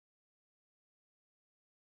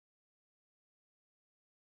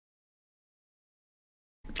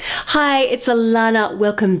Hi, it's Alana.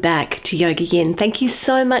 Welcome back to YogaYin. Thank you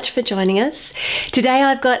so much for joining us. Today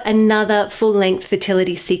I've got another full-length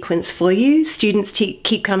fertility sequence for you. Students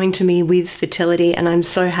keep coming to me with fertility, and I'm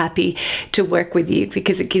so happy to work with you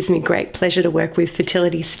because it gives me great pleasure to work with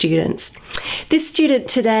fertility students. This student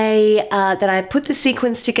today that I put the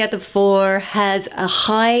sequence together for has a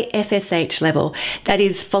high FSH level, that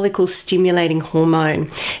is follicle stimulating hormone.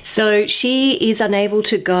 So she is unable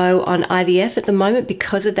to go on IVF at the moment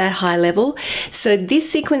because of that high level. So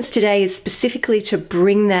this sequence today is specifically to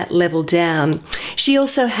bring that level down. She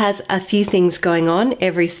also has a few things going on.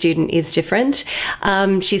 Every student is different.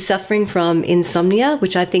 She's suffering from insomnia,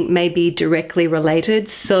 which I think may be directly related.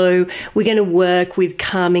 So we're going to work with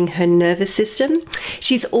calming her nervous system.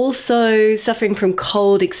 She's also suffering from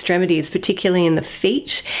cold extremities, particularly in the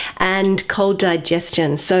feet, and cold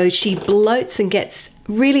digestion. So she bloats and gets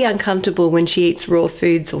really uncomfortable when she eats raw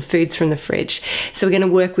foods or foods from the fridge. So we're going to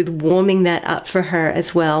work with warming that up for her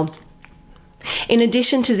as well. In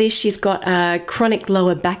addition to this, she's got a chronic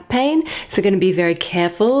lower back pain, so we're going to be very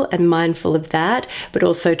careful and mindful of that, but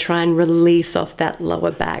also try and release off that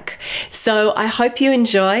lower back. So I hope you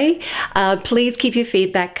enjoy. Please keep your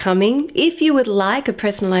feedback coming. If you would like a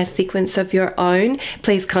personalized sequence of your own,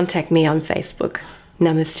 please contact me on Facebook.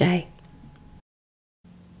 Namaste.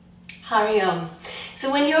 Hari Om.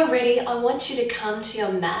 So when you're ready, I want you to come to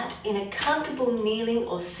your mat in a comfortable kneeling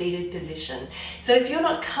or seated position. So if you're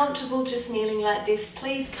not comfortable just kneeling like this,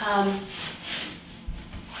 please come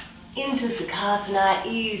into Sukhasana,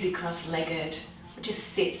 easy cross-legged, or just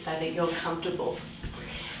sit so that you're comfortable.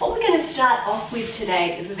 What we're going to start off with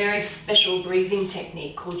today is a very special breathing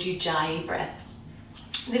technique called Ujjayi breath.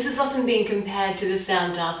 This has often been compared to the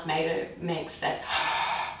sound Darth Vader makes, that.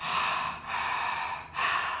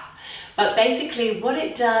 But basically what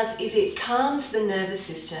it does is it calms the nervous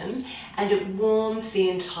system and it warms the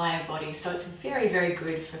entire body. So it's very, very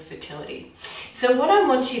good for fertility. So what I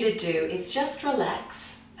want you to do is just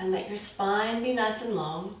relax and let your spine be nice and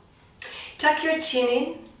long. Tuck your chin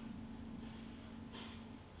in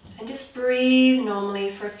and just breathe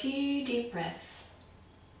normally for a few deep breaths.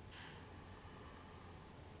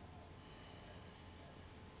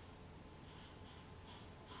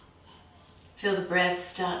 Feel the breath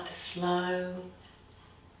start to slow.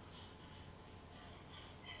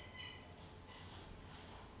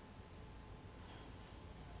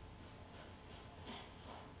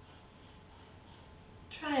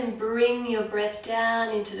 Try and bring your breath down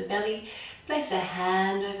into the belly. Place a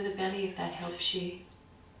hand over the belly if that helps you.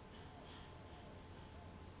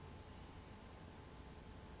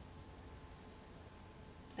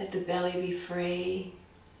 Let the belly be free.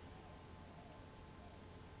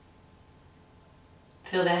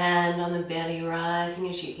 Feel the hand on the belly rising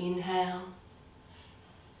as you inhale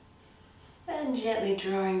and gently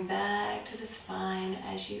drawing back to the spine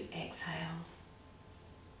as you exhale.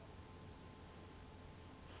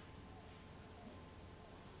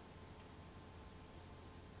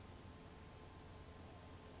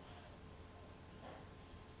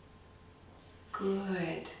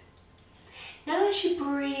 Good. Now as you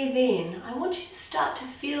breathe in, I want you to start to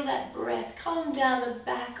feel that breath come down the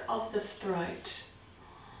back of the throat.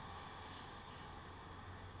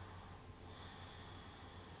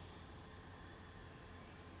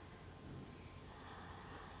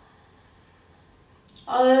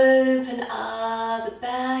 Open up the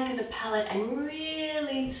back of the palate and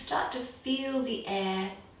really start to feel the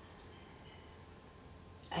air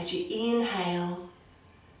as you inhale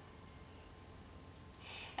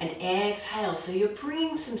and exhale. So you're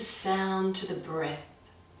bringing some sound to the breath.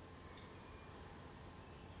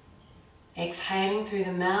 Exhaling through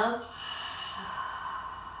the mouth,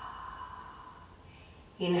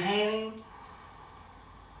 inhaling,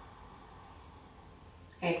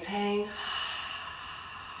 exhaling.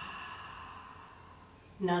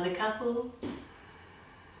 Another couple.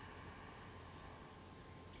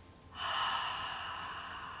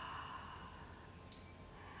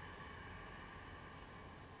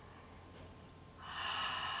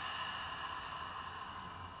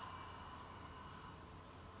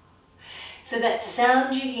 So that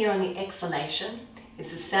sound you hear on the exhalation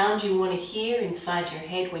is the sound you want to hear inside your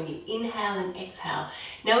head when you inhale and exhale.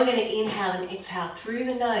 Now we're going to inhale and exhale through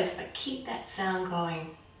the nose, but keep that sound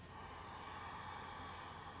going.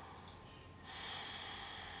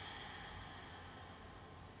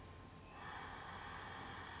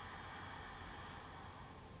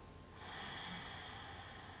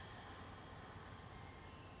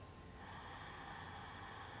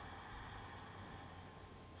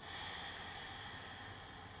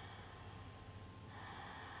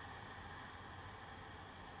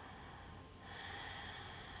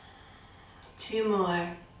 2 more.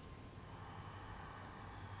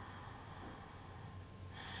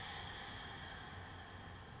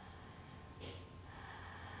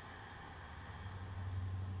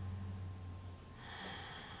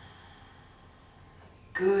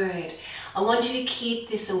 Good. I want you to keep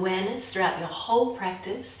this awareness throughout your whole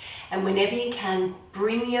practice, and whenever you can,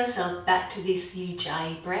 bring yourself back to this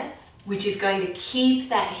Ujjayi breath, which is going to keep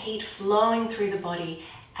that heat flowing through the body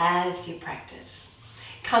as you practice.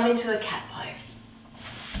 Come into a cat pose.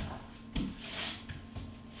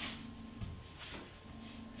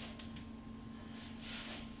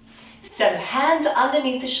 So hands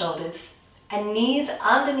underneath the shoulders and knees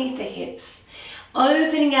underneath the hips,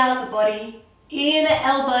 opening out the body. Inner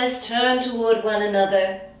elbows turn toward one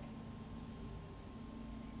another.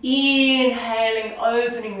 Inhaling,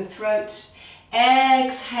 opening the throat.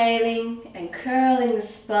 Exhaling and curling the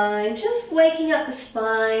spine, just waking up the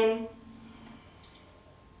spine.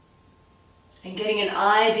 And getting an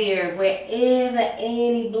idea of wherever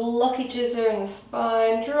any blockages are in the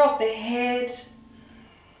spine. Drop the head.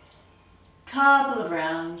 Couple of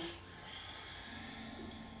rounds.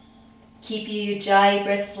 Keep your Ujjayi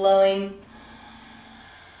breath flowing.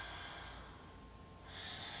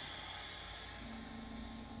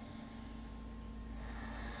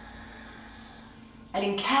 And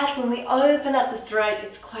in cat, when we open up the throat,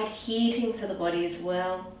 it's quite heating for the body as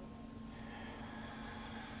well.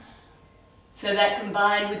 So that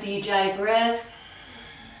combined with the Ujjayi breath,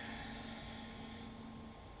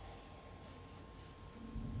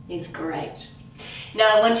 is great.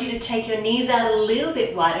 Now I want you to take your knees out a little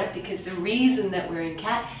bit wider, because the reason that we're in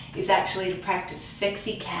cat is actually to practice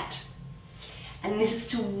sexy cat. And this is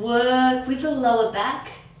to work with the lower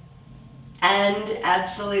back and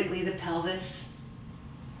absolutely the pelvis.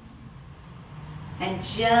 And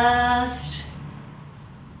just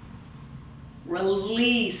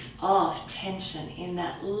release off tension in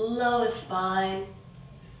that lower spine.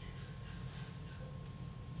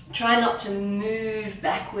 Try not to move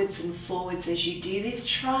backwards and forwards as you do this.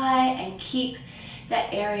 Try and keep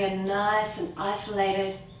that area nice and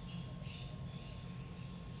isolated.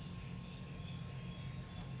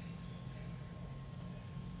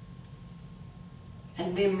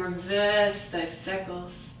 And then reverse those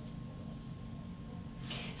circles.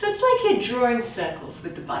 So it's like you're drawing circles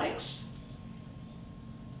with the buttocks.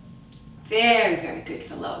 Very, very good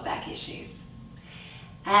for lower back issues.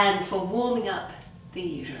 And for warming up the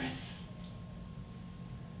uterus.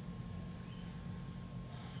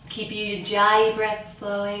 Keep your Ujjayi breath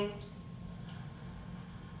flowing.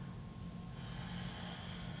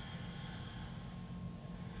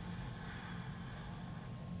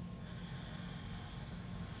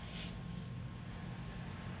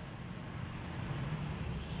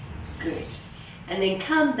 Good. And then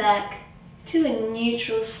come back to a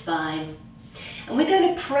neutral spine. And we're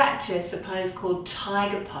going to practice a pose called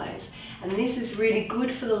tiger pose. And this is really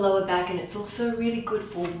good for the lower back, and it's also really good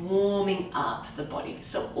for warming up the body.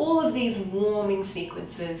 So all of these warming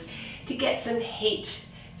sequences to get some heat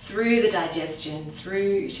through the digestion,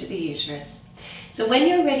 through to the uterus. So when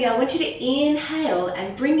you're ready, I want you to inhale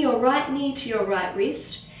and bring your right knee to your right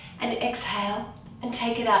wrist, and exhale and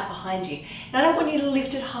take it out behind you. And I don't want you to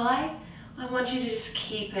lift it high. I want you to just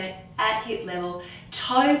keep it at hip level,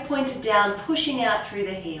 toe pointed down, pushing out through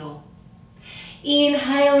the heel.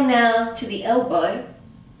 Inhale now to the elbow,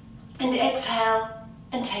 and exhale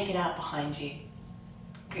and take it out behind you.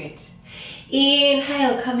 Good.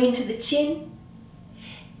 Inhale, come into the chin.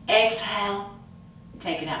 Exhale,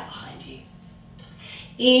 take it out behind you.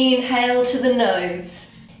 Inhale to the nose,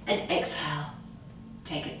 and exhale,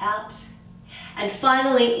 take it out. And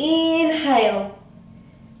finally, inhale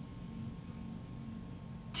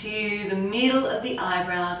to the middle of the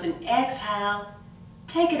eyebrows, and exhale,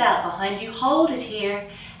 take it out behind you, hold it here,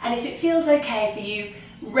 and if it feels okay for you,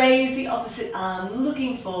 raise the opposite arm,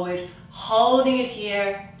 looking forward, holding it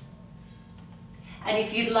here. And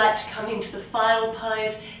if you'd like to come into the final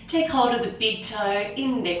pose, take hold of the big toe,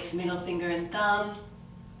 index, middle finger and thumb,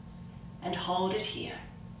 and hold it here.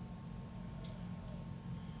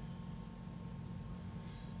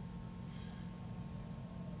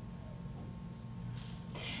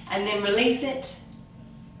 And then release it.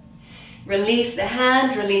 Release the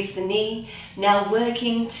hand, release the knee. Now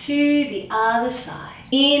working to the other side.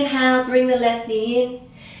 Inhale, bring the left knee in,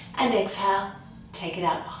 and exhale, take it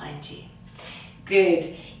out behind you.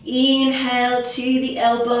 Good. Inhale to the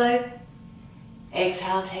elbow.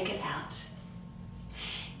 Exhale, take it out.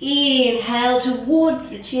 Inhale towards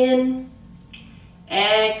the chin.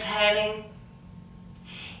 Exhaling.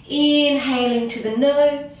 Inhaling to the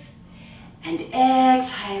nose. And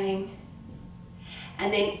exhaling.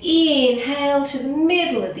 And then inhale to the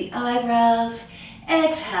middle of the eyebrows.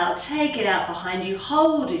 Exhale, take it out behind you,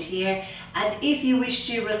 hold it here. And if you wish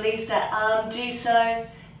to release that arm, do so,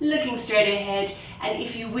 looking straight ahead. And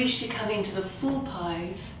if you wish to come into the full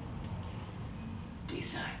pose, do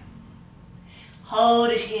so. Hold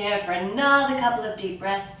it here for another couple of deep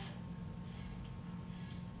breaths.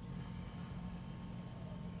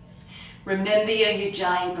 Remember your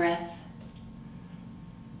Ujjayi breath.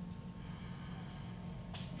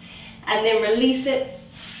 And then release it.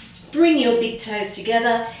 Bring your big toes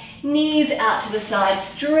together, knees out to the side,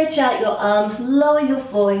 stretch out your arms, lower your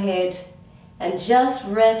forehead, and just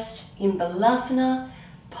rest in Balasana,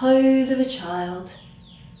 pose of a child,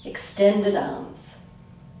 extended arms.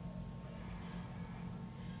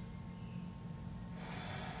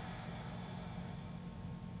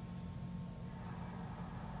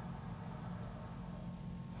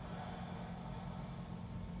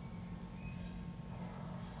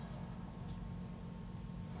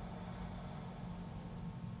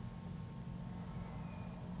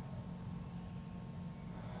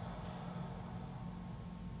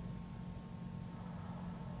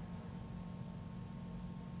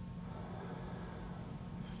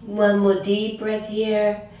 One more deep breath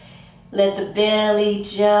here. Let the belly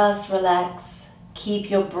just relax.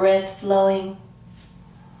 Keep your breath flowing.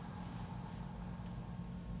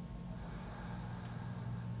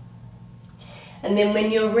 And then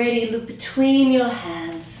when you're ready, look between your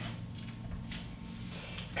hands.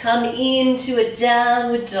 Come into a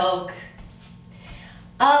downward dog.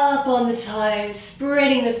 Up on the toes,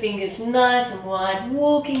 spreading the fingers nice and wide,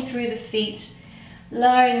 walking through the feet,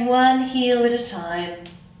 lowering one heel at a time.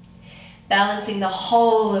 Balancing the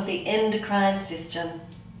whole of the endocrine system.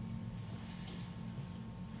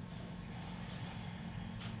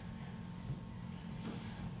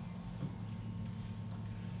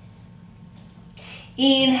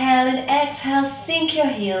 Inhale and exhale, sink your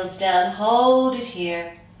heels down, hold it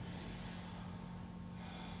here.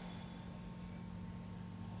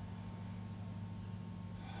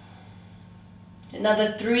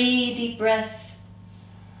 Another 3 deep breaths.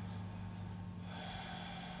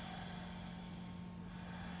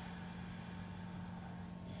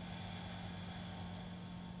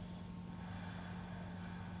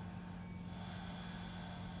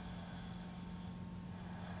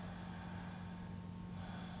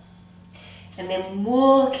 And then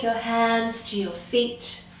walk your hands to your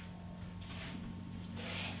feet.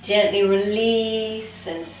 Gently release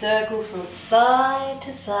and circle from side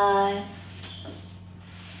to side.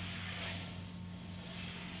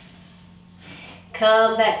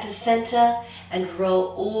 Come back to center and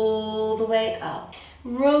roll all the way up.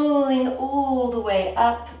 Rolling all the way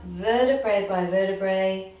up, vertebrae by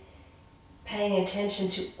vertebrae, paying attention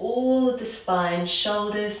to all of the spine,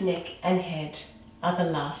 shoulders, neck and head are the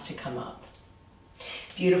last to come up.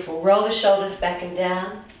 Beautiful. Roll the shoulders back and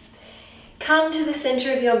down. Come to the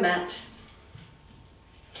center of your mat.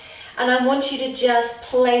 And I want you to just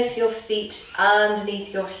place your feet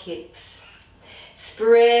underneath your hips.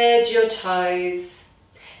 Spread your toes.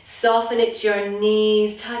 Soften at your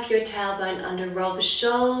knees. Tuck your tailbone under. Roll the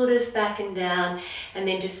shoulders back and down. And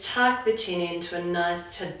then just tuck the chin into a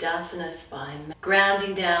nice Tadasana spine.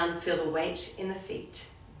 Grounding down, feel the weight in the feet.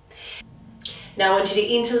 Now I want you to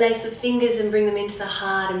interlace the fingers and bring them into the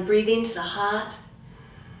heart and breathe into the heart.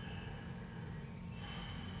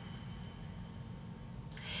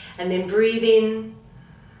 And then breathe in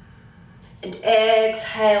and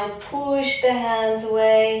exhale, push the hands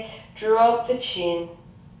away, drop the chin.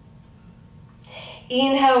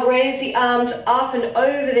 Inhale, raise the arms up and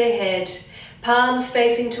over their head, palms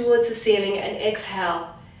facing towards the ceiling, and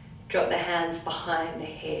exhale, drop the hands behind the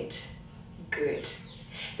head. Good.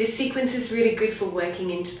 This sequence is really good for working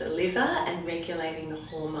into the liver and regulating the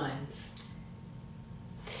hormones.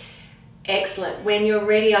 Excellent. When you're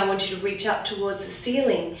ready, I want you to reach up towards the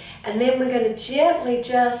ceiling, and then we're going to gently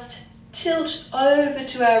just tilt over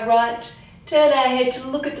to our right, turn our head to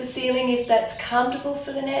look at the ceiling if that's comfortable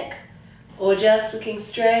for the neck, or just looking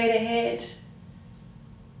straight ahead.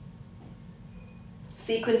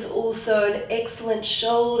 Sequence also an excellent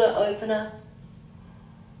shoulder opener.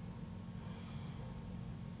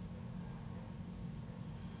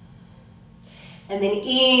 And then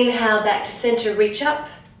inhale back to center, reach up.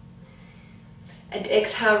 And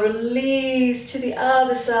exhale, release to the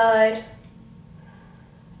other side.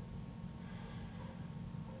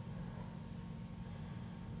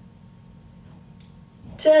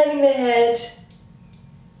 Turning the head,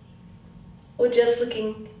 or just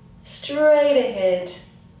looking straight ahead.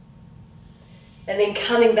 And then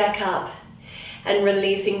coming back up and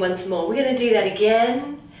releasing once more. We're going to do that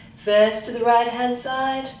again First to the right hand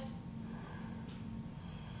side.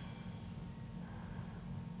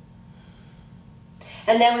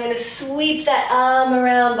 And now we're going to sweep that arm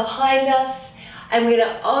around behind us, and we're going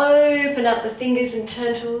to open up the fingers and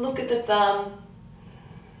turn to look at the thumb.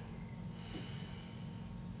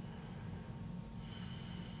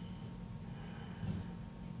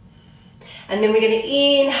 And then we're going to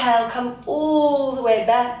inhale, come all the way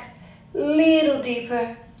back, little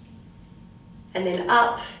deeper, and then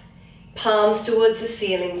up, palms towards the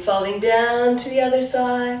ceiling, falling down to the other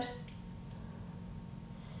side.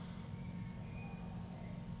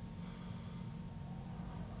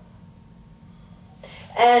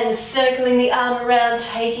 And circling the arm around,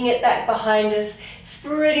 taking it back behind us,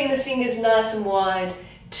 spreading the fingers nice and wide,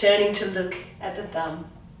 turning to look at the thumb.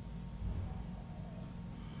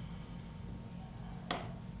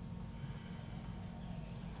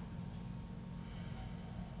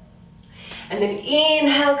 And then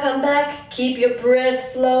inhale, come back, keep your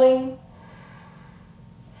breath flowing.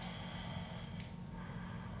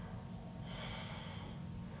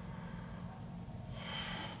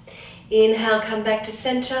 Inhale, come back to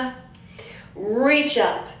center. Reach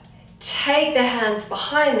up, take the hands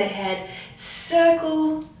behind the head,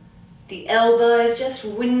 circle the elbows, just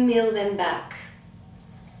windmill them back.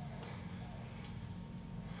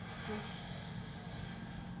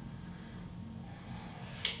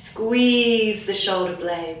 Squeeze the shoulder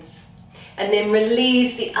blades and then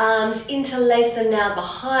release the arms, interlace them now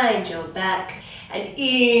behind your back, and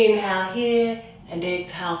inhale here and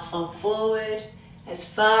exhale, fold forward as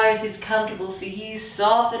far as is comfortable for you.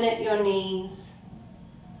 Soften at your knees.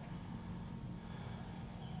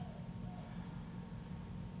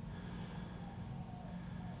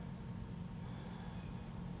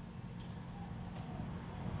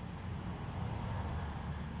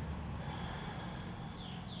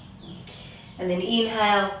 And then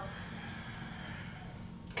inhale,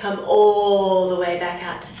 come all the way back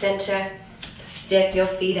out to center, step your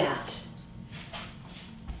feet out.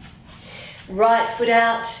 Right foot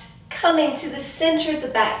out, coming to the center of the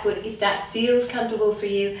back foot if that feels comfortable for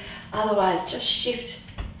you. Otherwise, just shift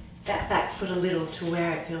that back foot a little to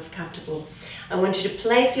where it feels comfortable. I want you to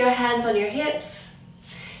place your hands on your hips,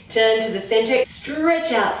 turn to the center,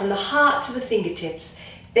 stretch out from the heart to the fingertips.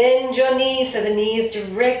 Bend your knees so the knee is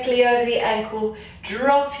directly over the ankle.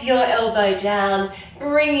 Drop your elbow down.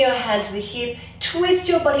 Bring your hand to the hip. Twist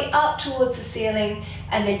your body up towards the ceiling.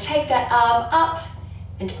 And then take that arm up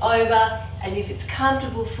and over. And if it's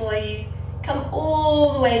comfortable for you, come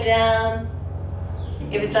all the way down.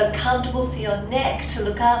 If it's uncomfortable for your neck to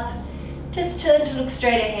look up, just turn to look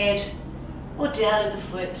straight ahead or down at the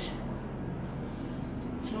foot.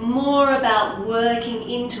 It's more about working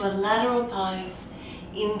into a lateral pose,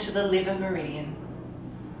 into the liver meridian.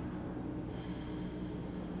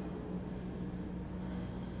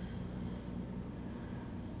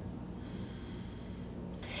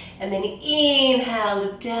 And then inhale,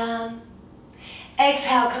 look down.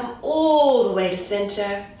 Exhale, come all the way to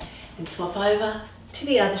center and swap over to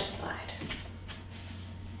the other side.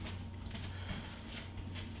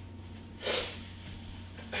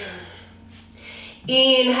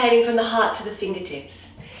 Inhaling from the heart to the fingertips.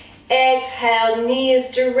 Exhale,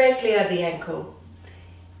 knees directly over the ankle.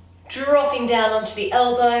 Dropping down onto the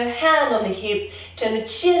elbow, hand on the hip. Turn the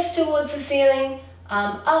chest towards the ceiling,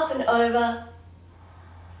 arm up and over.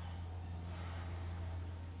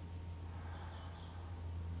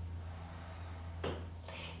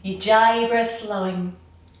 Ujjayi breath flowing.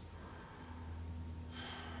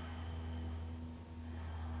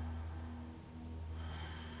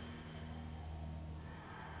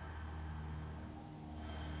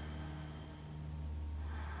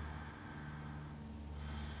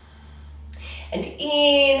 And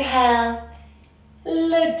inhale,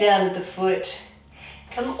 look down at the foot,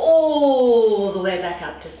 come all the way back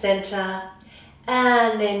up to center,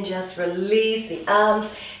 and then just release the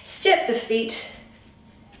arms, step the feet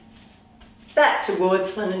back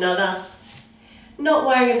towards one another. Not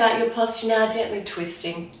worrying about your posture now, gently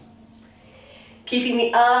twisting. Keeping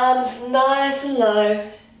the arms nice and low.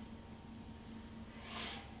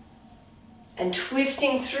 And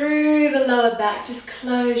twisting through the lower back. Just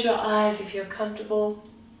close your eyes if you're comfortable.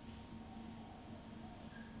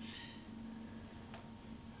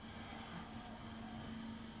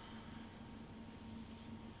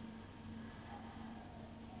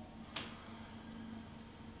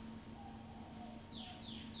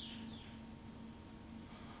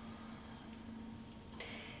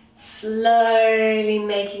 Slowly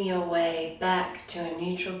making your way back to a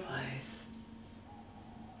neutral pose.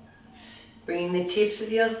 Bringing the tips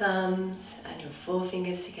of your thumbs and your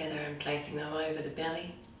forefingers together and placing them over the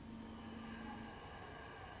belly.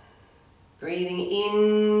 Breathing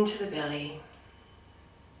into the belly,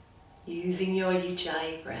 using your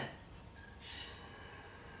Ujjayi breath.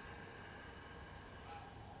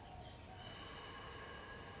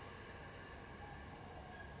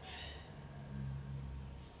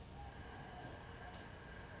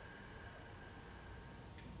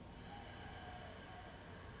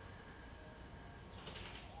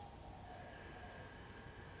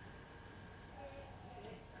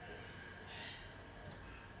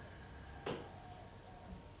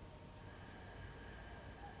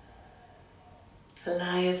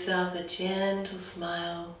 Allow yourself a gentle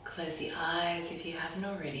smile. Close the eyes if you haven't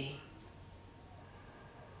already.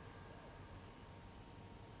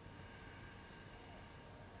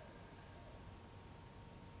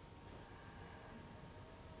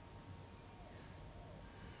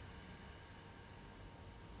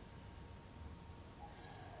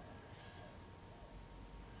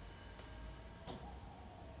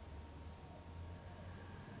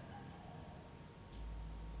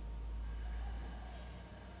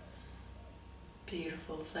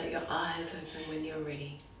 Beautiful. Float your eyes open when you're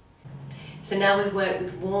ready. So now we work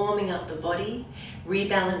with warming up the body,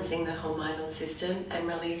 rebalancing the hormonal system and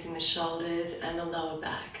releasing the shoulders and the lower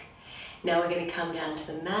back. Now we're going to come down to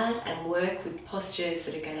the mat and work with postures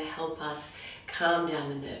that are going to help us calm down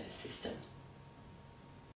the nervous system.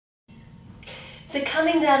 So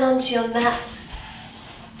coming down onto your mat,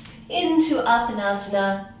 into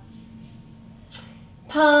Apanasana,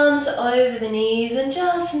 palms over the knees and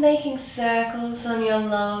just making circles on your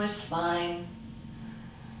lower spine.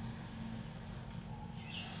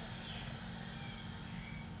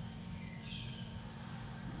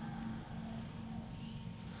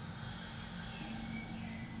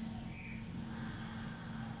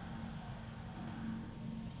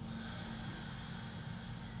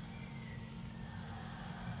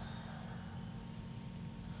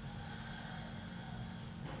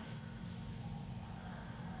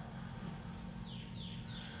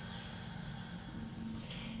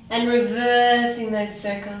 And reversing those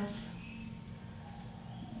circles.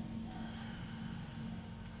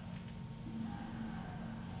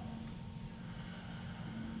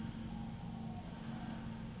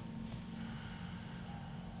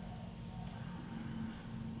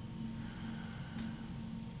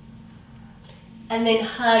 And then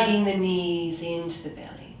hugging the knees into the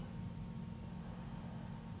belly.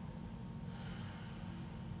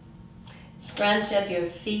 Scrunch up your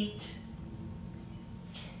feet.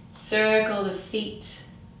 Circle the feet,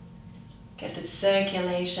 get the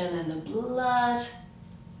circulation and the blood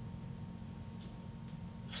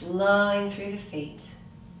flowing through the feet.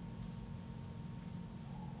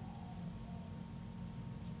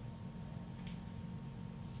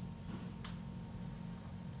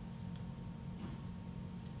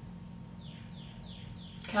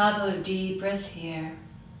 Couple of deep breaths here.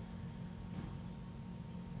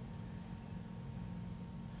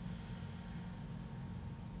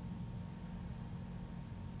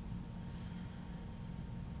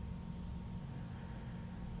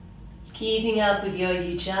 Keeping up with your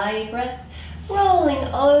Ujjayi breath, rolling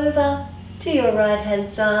over to your right hand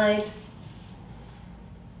side.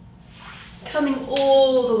 Coming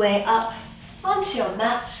all the way up onto your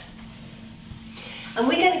mat. And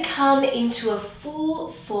we're going to come into a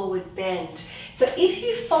full forward bend. So if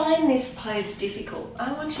you find this pose difficult,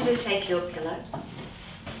 I want you to take your pillow,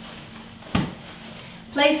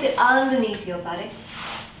 place it underneath your buttocks.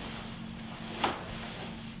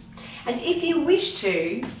 And if you wish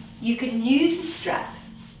to, you can use a strap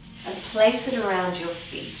and place it around your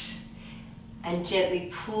feet and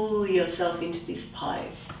gently pull yourself into this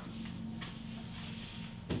pose.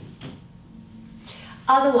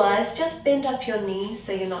 Otherwise, just bend up your knees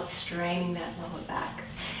so you're not straining that lower back.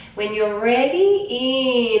 When you're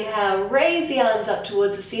ready, inhale, raise the arms up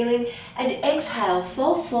towards the ceiling, and exhale,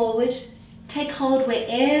 fall forward, take hold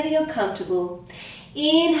wherever you're comfortable.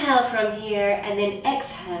 Inhale from here and then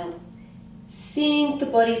exhale. Sink the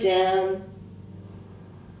body down.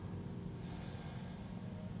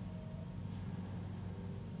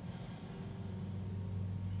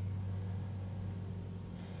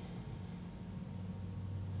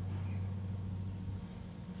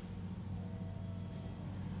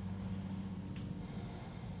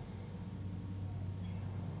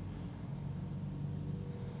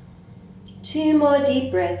 Two more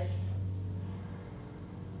deep breaths.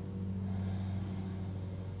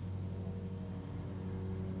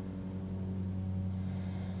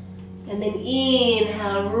 And then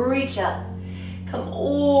inhale, reach up, come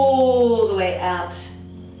all the way out,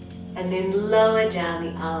 and then lower down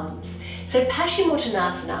the arms. So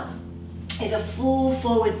Paschimottanasana, is a full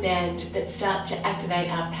forward bend that starts to activate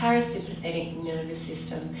our parasympathetic nervous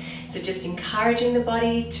system. So just encouraging the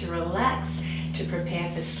body to relax, to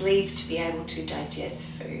prepare for sleep, to be able to digest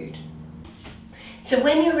food. So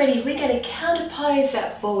when you're ready, we're going to counterpose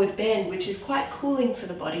that forward bend, which is quite cooling for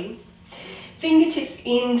the body. Fingertips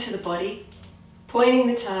into the body, pointing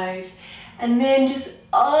the toes, and then just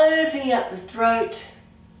opening up the throat.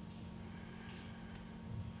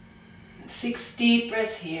 6 deep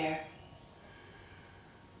breaths here.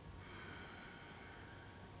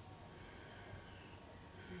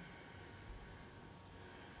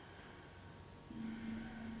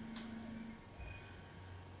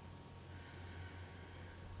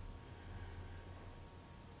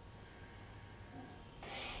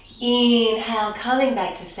 Inhale, coming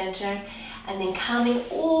back to center, and then coming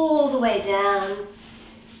all the way down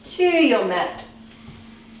to your mat.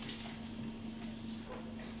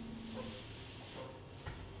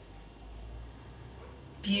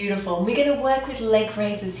 Beautiful. We're going to work with leg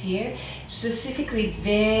raises here, specifically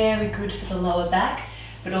very good for the lower back,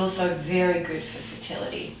 but also very good for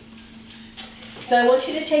fertility. So I want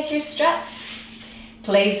you to take your strap,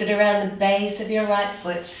 place it around the base of your right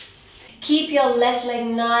foot. Keep your left leg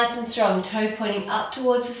nice and strong, toe pointing up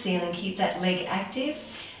towards the ceiling. Keep that leg active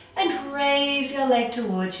and raise your leg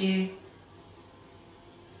towards you.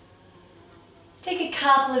 Take a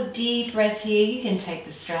couple of deep breaths here. You can take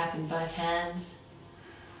the strap in both hands.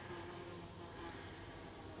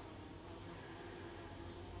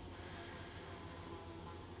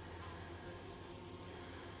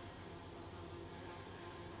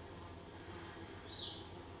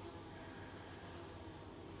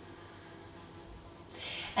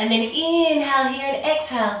 And then inhale here and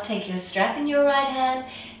exhale. Take your strap in your right hand,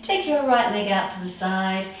 take your right leg out to the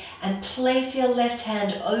side and place your left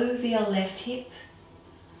hand over your left hip.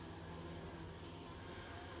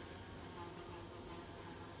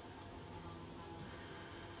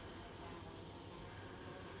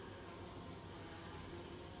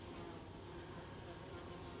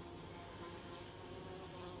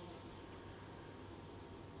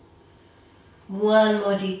 One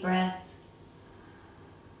more deep breath.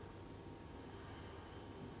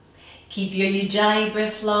 Keep your Ujjayi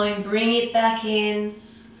breath flowing, bring it back in.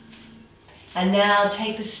 And now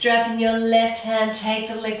take the strap in your left hand, take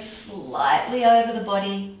the leg slightly over the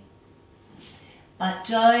body. But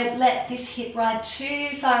don't let this hip ride too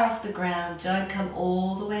far off the ground. Don't come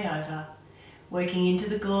all the way over. Working into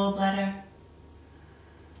the gallbladder.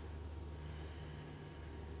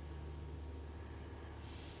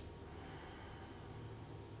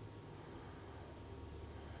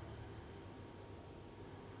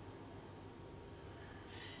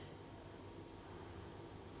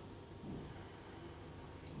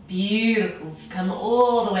 Beautiful. Come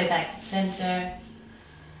all the way back to center.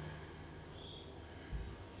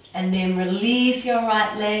 And then release your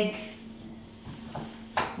right leg.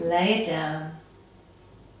 Lay it down.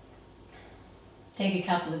 Take a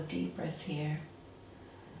couple of deep breaths here.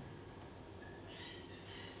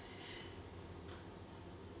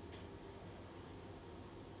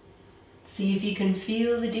 See if you can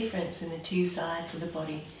feel the difference in the two sides of the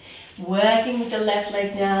body. Working with the left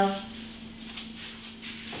leg now.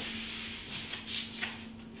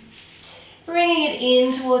 Bringing it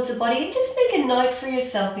in towards the body, and just make a note for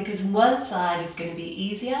yourself because one side is going to be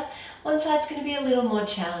easier, one side's going to be a little more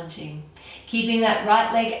challenging. Keeping that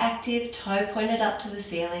right leg active, toe pointed up to the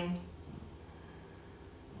ceiling.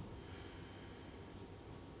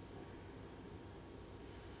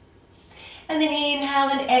 And then inhale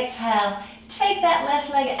and exhale. Take that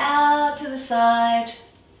left leg out to the side.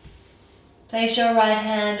 Place your right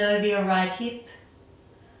hand over your right hip.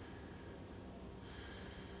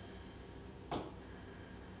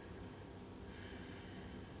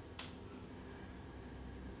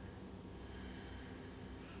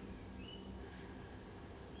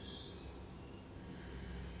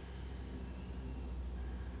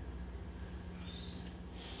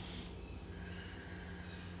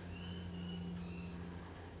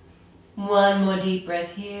 One more deep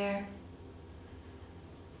breath here.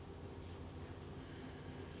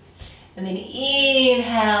 And then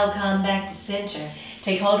inhale, come back to center.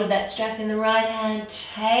 Take hold of that strap in the right hand.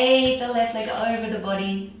 Take the left leg over the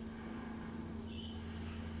body.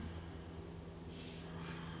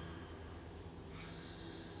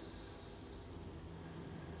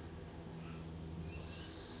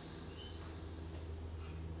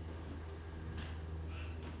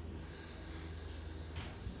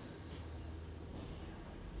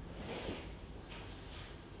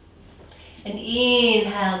 And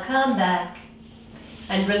inhale, come back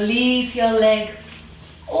and release your leg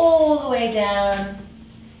all the way down.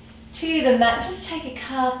 to the mat. Just take a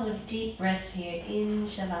couple of deep breaths here in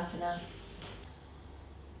Shavasana.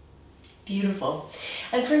 Beautiful.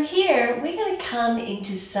 And from here, we're going to come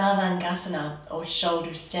into Sarvangasana, or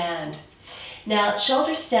shoulder stand. Now,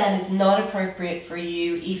 shoulder stand is not appropriate for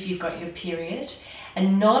you if you've got your period,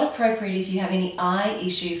 and not appropriate if you have any eye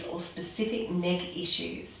issues or specific neck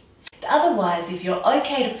issues. Otherwise, if you're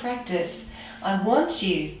okay to practice, I want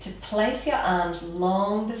you to place your arms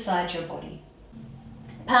long beside your body,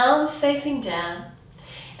 palms facing down,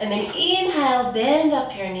 and then inhale, bend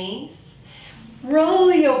up your knees,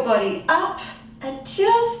 roll your body up, and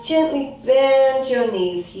just gently bend your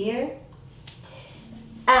knees here,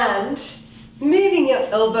 and moving your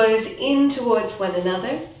elbows in towards one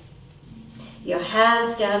another, your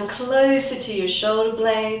hands down closer to your shoulder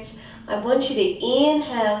blades. I want you to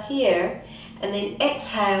inhale here, and then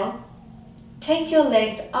exhale. Take your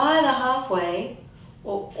legs either halfway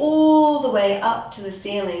or all the way up to the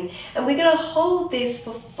ceiling. And we're going to hold this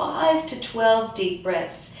for 5 to 12 deep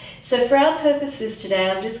breaths. So for our purposes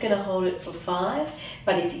today, I'm just going to hold it for 5.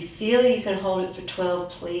 But if you feel you can hold it for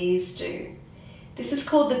 12, please do. This is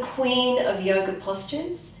called the Queen of Yoga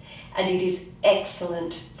Postures, and it is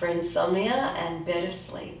excellent for insomnia and better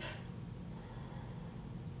sleep.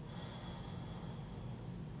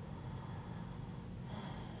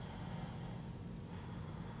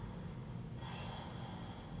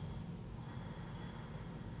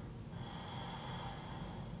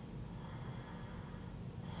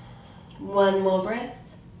 One more breath.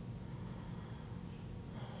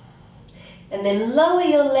 And then lower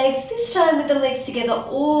your legs, this time with the legs together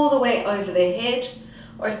all the way over the head.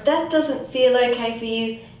 Or if that doesn't feel okay for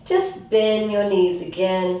you, just bend your knees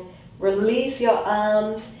again. Release your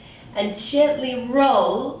arms and gently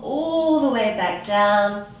roll all the way back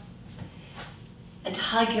down. And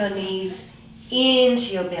hug your knees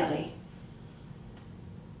into your belly.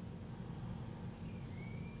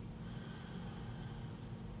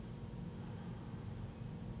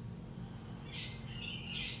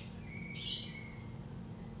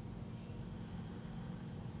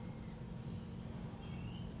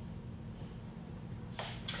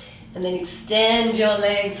 And then extend your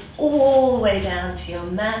legs all the way down to your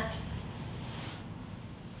mat.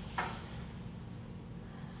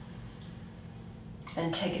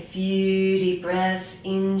 And take a few deep breaths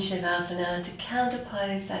in Shavasana to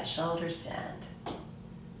counterpose that shoulder stand.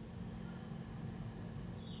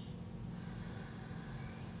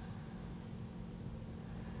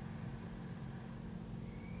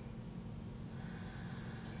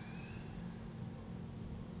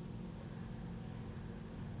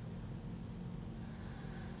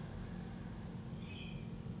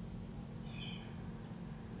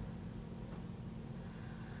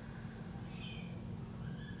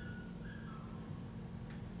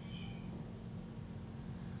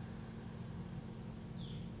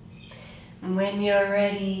 And when you're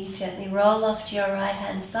ready, gently roll off to your right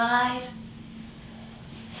hand side.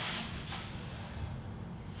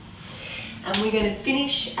 And we're going to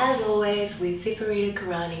finish, as always, with Viparita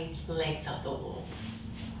Karani, legs up the wall.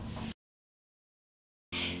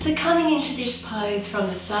 So coming into this pose from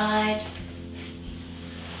the side,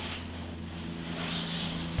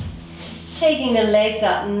 taking the legs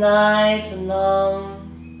up nice and long.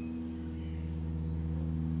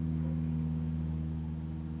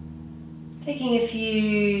 Taking a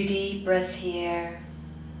few deep breaths here.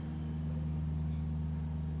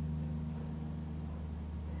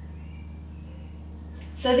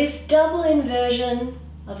 So this double inversion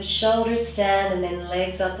of a shoulder stand and then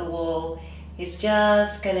legs up the wall is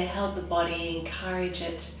just going to help the body, encourage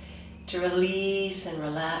it to release and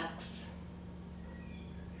relax.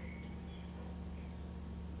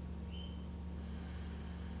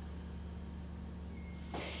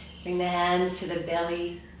 Bring the hands to the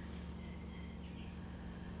belly.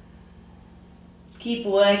 Keep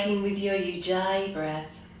working with your Ujjayi breath.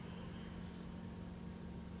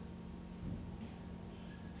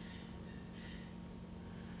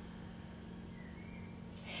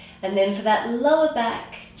 And then for that lower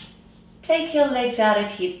back, take your legs out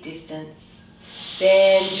at hip distance.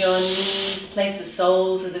 Bend your knees, place the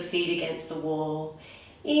soles of the feet against the wall.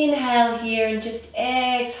 Inhale here and just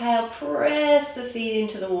exhale, press the feet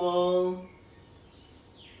into the wall.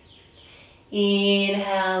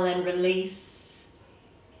 Inhale and release.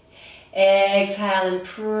 Exhale and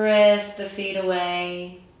press the feet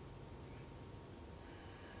away.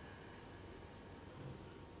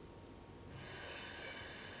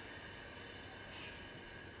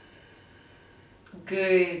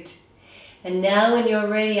 Good. And now when you're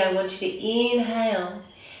ready, I want you to inhale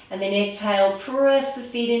and then exhale, press the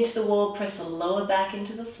feet into the wall, press the lower back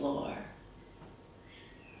into the floor.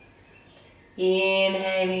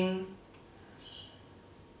 Inhaling,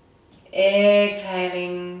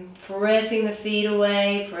 exhaling, pressing the feet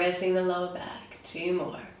away, pressing the lower back. 2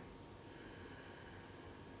 more.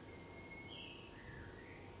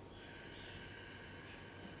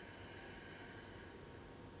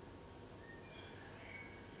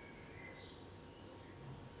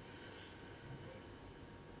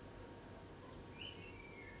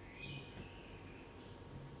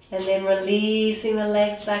 And then releasing the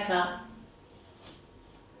legs back up.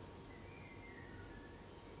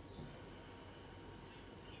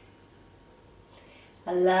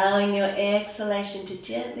 Allowing your exhalation to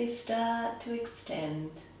gently start to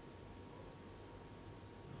extend.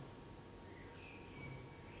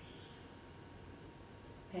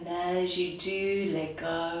 And as you do, let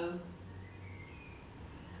go.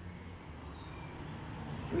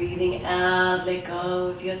 Breathing out, let go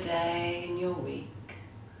of your day and your week.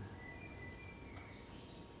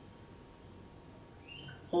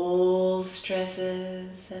 All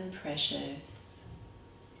stresses and pressures.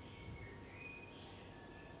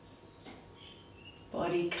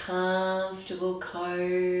 Body comfortable,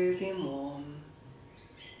 cozy and warm.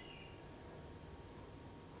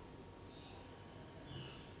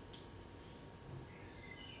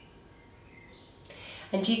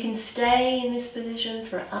 And you can stay in this position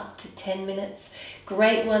for up to 10 minutes.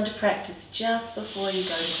 Great one to practice just before you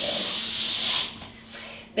go to bed.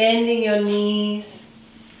 Bending your knees,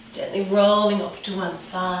 gently rolling off to one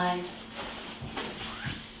side.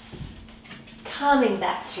 Coming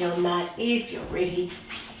back to your mat if you're ready.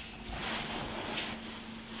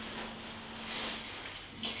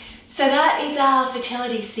 So that is our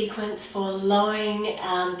fertility sequence for lowering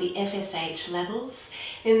the FSH levels.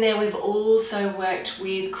 In there we've also worked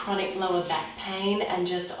with chronic lower back pain and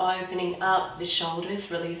just opening up the shoulders,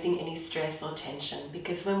 releasing any stress or tension.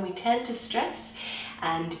 Because when we tend to stress,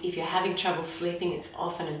 and if you're having trouble sleeping, it's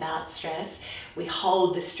often about stress, we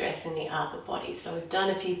hold the stress in the upper body. So we've done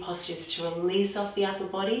a few postures to release off the upper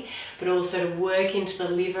body, but also to work into the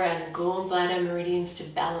liver and the gallbladder meridians to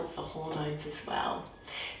balance the hormones as well.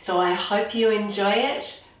 So I hope you enjoy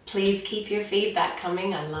it. Please keep your feedback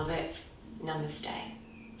coming. I love it. Namaste.